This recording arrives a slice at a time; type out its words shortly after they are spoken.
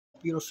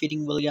you're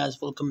feeling well, guys.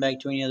 Welcome back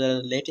to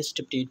another latest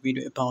update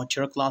video about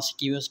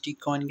TerraClassicUSD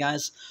coin,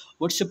 guys.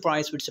 What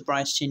surprise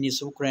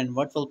changes occur and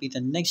what will be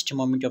the next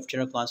moment of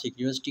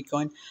TerraClassicUSD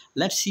coin?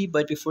 Let's see.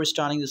 But before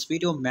starting this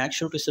video, make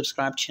sure to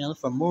subscribe channel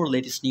for more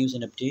latest news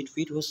and update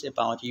videos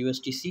about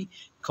USTC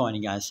coin,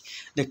 guys.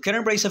 The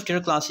current price of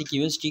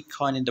TerraClassicUSD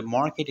coin in the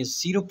market is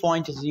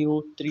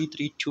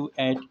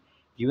 0.03328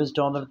 US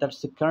dollar.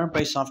 That's the current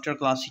price after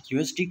classic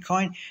USD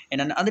coin. And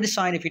on the other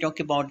side, if we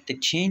talk about the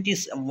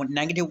changes,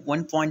 negative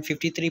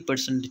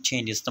 1.53% the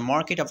changes. The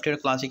market after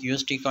classic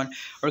USD coin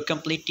are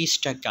completely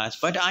stuck, guys.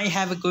 But I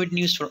have a good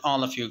news for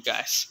all of you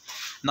guys.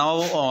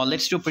 Now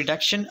let's do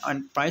prediction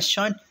on price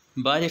chart.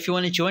 But if you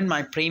want to join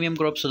my premium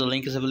group, so the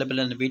link is available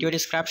in the video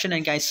description.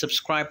 And guys,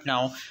 subscribe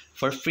now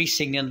for free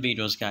signal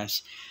videos,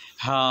 guys.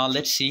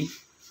 Let's see.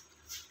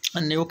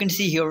 And you can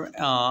see here,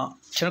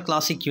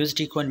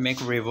 TerraClassicUSD coin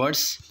make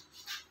reverse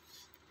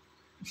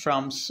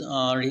from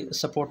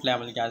support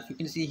level, guys. You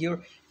can see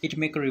here it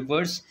make a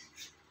reverse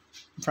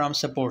from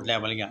support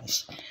level,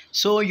 guys.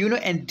 So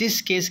in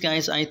this case,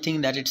 guys, I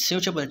think that it's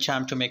suitable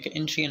time to make an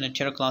entry in a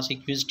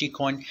TerraClassicUSD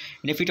coin.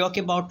 And if we talk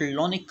about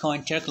Lonic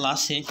coin,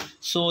 TerraClassic,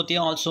 so they're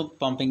also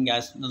pumping,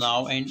 guys,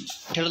 now, and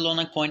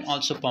TerraLona coin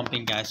also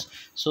pumping, guys.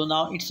 So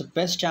now it's the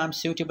best time,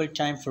 suitable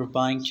time for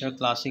buying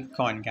TerraClassic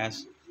coin,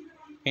 guys.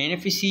 And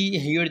if we see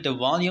here the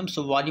volume,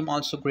 so volume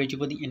also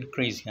gradually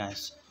increase,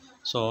 guys.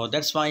 So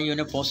that's why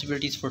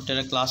possibilities for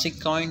TerraClassic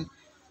coin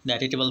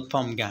that it will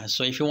pump, guys.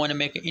 So if you want to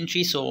make an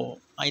entry, so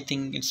I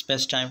think it's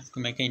best time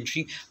to make an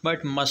entry,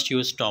 but must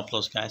use stop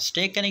loss, guys.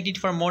 Stay connected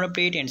for more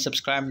update and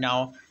subscribe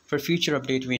now for future update videos.